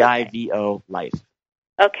 Yeah, VIVO Life.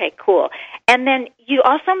 Okay, cool. And then you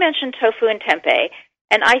also mentioned tofu and tempeh.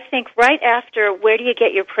 And I think right after where do you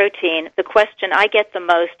get your protein, the question I get the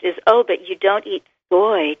most is, oh, but you don't eat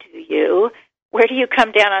soy, do you? Where do you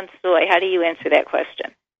come down on soy? How do you answer that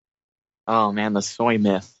question? Oh, man, the soy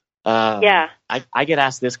myth. Yeah. I get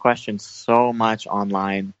asked this question so much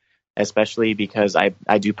online, especially because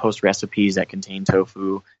I do post recipes that contain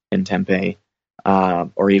tofu and tempeh,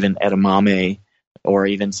 or even edamame, or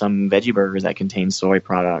even some veggie burgers that contain soy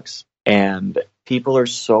products. And people are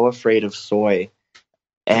so afraid of soy.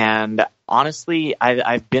 And honestly,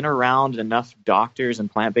 I've been around enough doctors and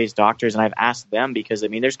plant-based doctors, and I've asked them because, I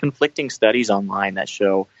mean, there's conflicting studies online that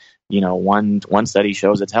show, one study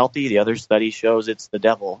shows it's healthy, the other study shows it's the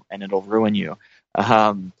devil and it'll ruin you.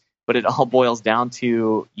 But it all boils down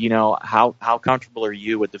to, how comfortable are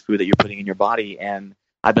you with the food that you're putting in your body? And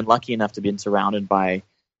I've been lucky enough to be surrounded by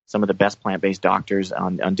some of the best plant-based doctors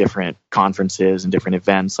on different conferences and different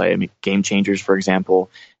events, like Game Changers, for example,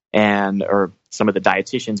 or some of the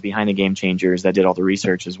dietitians behind the Game Changers that did all the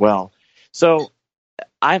research as well. So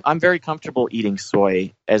I'm very comfortable eating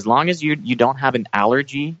soy as long as you don't have an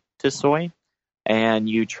allergy to soy and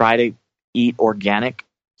you try to eat organic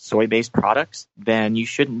soy-based products, then you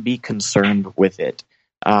shouldn't be concerned with it.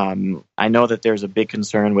 I know that there's a big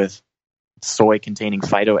concern with soy containing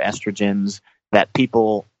phytoestrogens that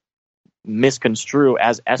people misconstrue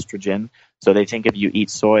as estrogen. So they think if you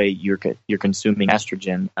eat soy, you're consuming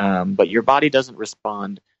estrogen, but your body doesn't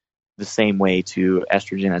respond the same way to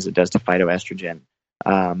estrogen as it does to phytoestrogen.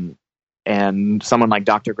 And someone like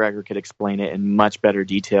Dr. Greger could explain it in much better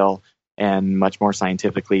detail and much more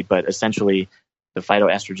scientifically, but essentially the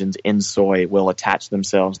phytoestrogens in soy will attach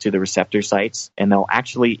themselves to the receptor sites, and they'll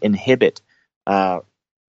actually inhibit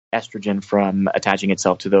estrogen from attaching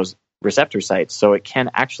itself to those receptor sites. So it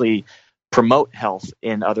can actually promote health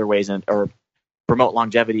in other ways or promote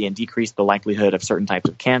longevity and decrease the likelihood of certain types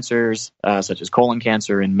of cancers, such as colon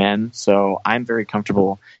cancer in men. So I'm very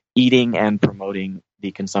comfortable eating and promoting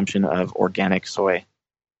the consumption of organic soy.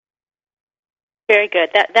 Very good.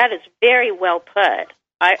 That is very well put.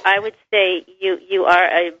 I would say you are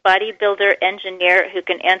a bodybuilder engineer who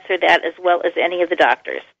can answer that as well as any of the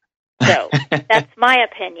doctors. So that's my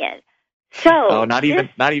opinion. So not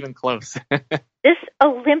even close. This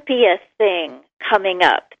Olympia thing coming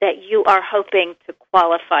up that you are hoping to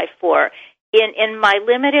qualify for, in my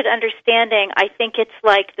limited understanding, I think it's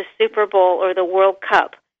like the Super Bowl or the World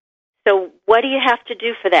Cup. So what do you have to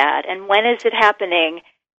do for that, and when is it happening?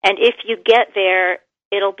 And if you get there,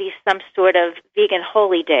 it'll be some sort of vegan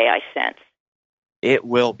holy day, I sense. It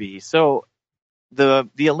will be. So the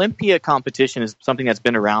Olympia competition is something that's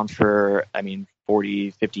been around for,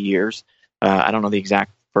 40, 50 years. I don't know the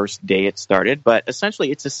exact first day it started, but essentially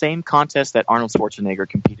it's the same contest that Arnold Schwarzenegger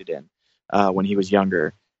competed in when he was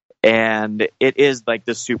younger. And it is like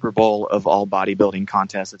the Super Bowl of all bodybuilding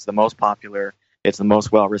contests. It's the most popular. It's the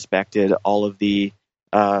most well-respected. All of the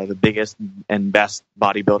biggest and best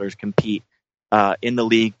bodybuilders compete in the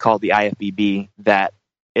league called the IFBB that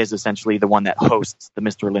is essentially the one that hosts the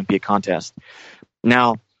Mr. Olympia contest.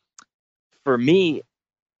 Now, for me,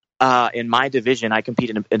 in my division, I compete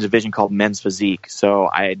in a division called men's physique. So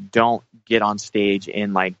I don't get on stage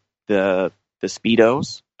in like the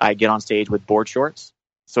Speedos. I get on stage with board shorts.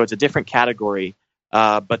 So it's a different category.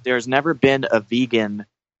 But there's never been a vegan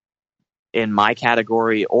in my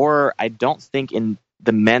category, or I don't think in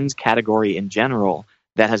the men's category in general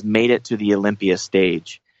that has made it to the Olympia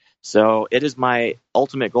stage. So it is my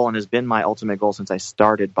ultimate goal and has been my ultimate goal since I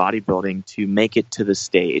started bodybuilding to make it to the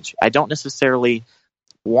stage. I don't necessarily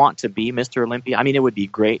want to be Mr. Olympia. I mean, it would be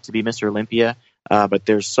great to be Mr. Olympia, but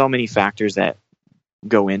there's so many factors that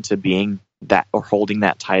go into being that or holding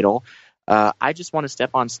that title. I just want to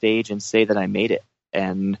step on stage and say that I made it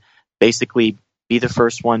and basically be the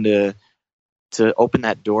first one to open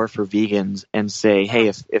that door for vegans and say, hey,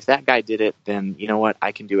 if that guy did it, then you know what,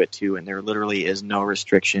 I can do it too. And there literally is no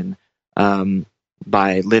restriction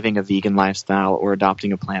by living a vegan lifestyle or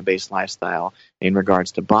adopting a plant-based lifestyle in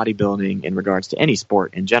regards to bodybuilding, in regards to any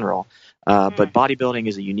sport in general. But bodybuilding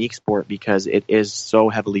is a unique sport because it is so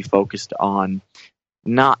heavily focused on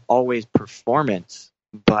not always performance,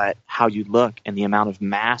 but how you look and the amount of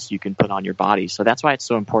mass you can put on your body. So that's why it's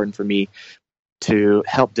so important for me to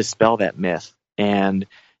help dispel that myth. And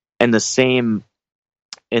in the same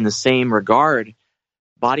regard,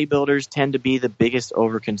 bodybuilders tend to be the biggest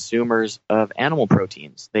overconsumers of animal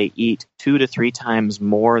proteins. They eat 2 to 3 times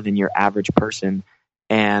more than your average person,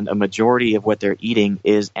 and a majority of what they're eating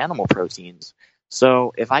is animal proteins.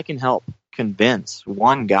 So if I can help convince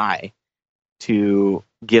one guy to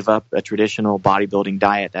give up a traditional bodybuilding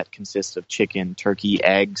diet that consists of chicken, turkey,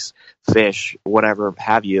 eggs, fish, whatever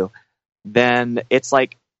have you, then it's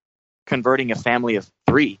like converting a family of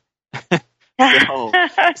 3. So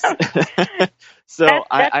that's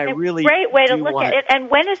I really great way to look at it.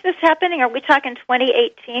 And when is this happening? Are we talking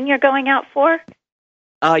 2018 you're going out for?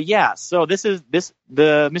 Yeah. So the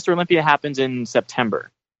Mr. Olympia happens in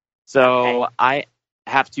September. So okay. I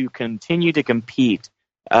have to continue to compete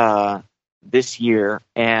this year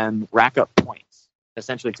and rack up points.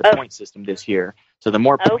 Essentially, it's a point system this year. So the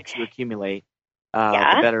more points you accumulate,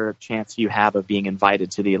 the better chance you have of being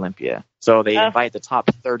invited to the Olympia. So they invite the top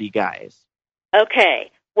 30 guys.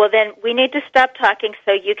 Okay. Well, then we need to stop talking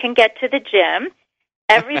so you can get to the gym.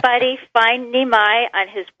 Everybody find Nimai on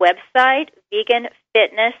his website,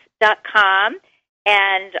 veganfitness.com.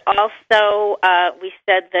 And also, we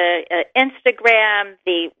said the Instagram,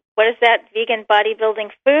 what is that, vegan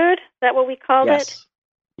bodybuilding food? Is that what we called it?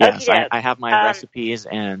 Yes, I have my recipes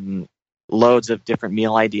and loads of different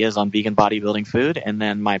meal ideas on vegan bodybuilding food. And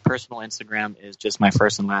then my personal Instagram is just my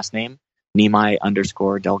first and last name,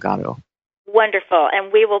 Nimai_Delgado. Wonderful.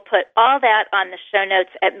 And we will put all that on the show notes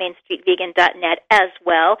at mainstreetvegan.net as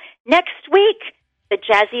well. Next week, the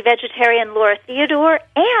jazzy vegetarian Laura Theodore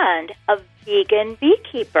and a vegan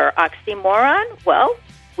beekeeper. Oxymoron? Well,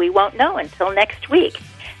 we won't know until next week.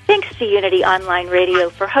 Thanks to Unity Online Radio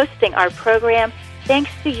for hosting our program.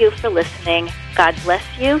 Thanks to you for listening. God bless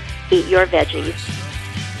you. Eat your veggies.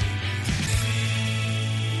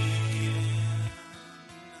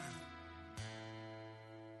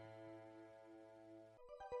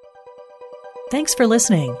 Thanks for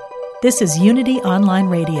listening. This is Unity Online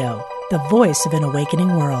Radio, the voice of an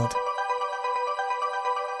awakening world.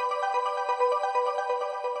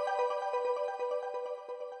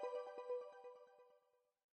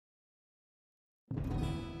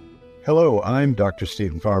 Hello, I'm Dr.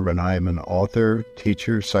 Stephen Farber, and I am an author,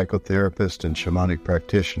 teacher, psychotherapist, and shamanic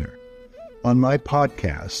practitioner. On my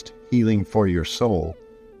podcast, Healing for Your Soul,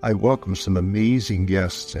 I welcome some amazing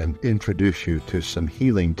guests and introduce you to some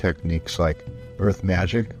healing techniques like earth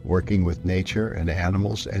magic, working with nature and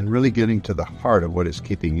animals, and really getting to the heart of what is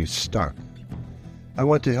keeping you stuck. I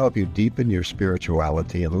want to help you deepen your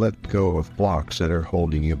spirituality and let go of blocks that are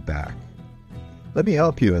holding you back. Let me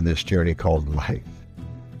help you in this journey called life.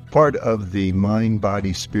 Part of the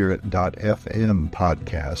mindbodyspirit.fm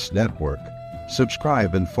podcast network.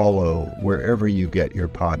 Subscribe and follow wherever you get your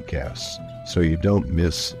podcasts so you don't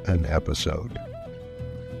miss an episode.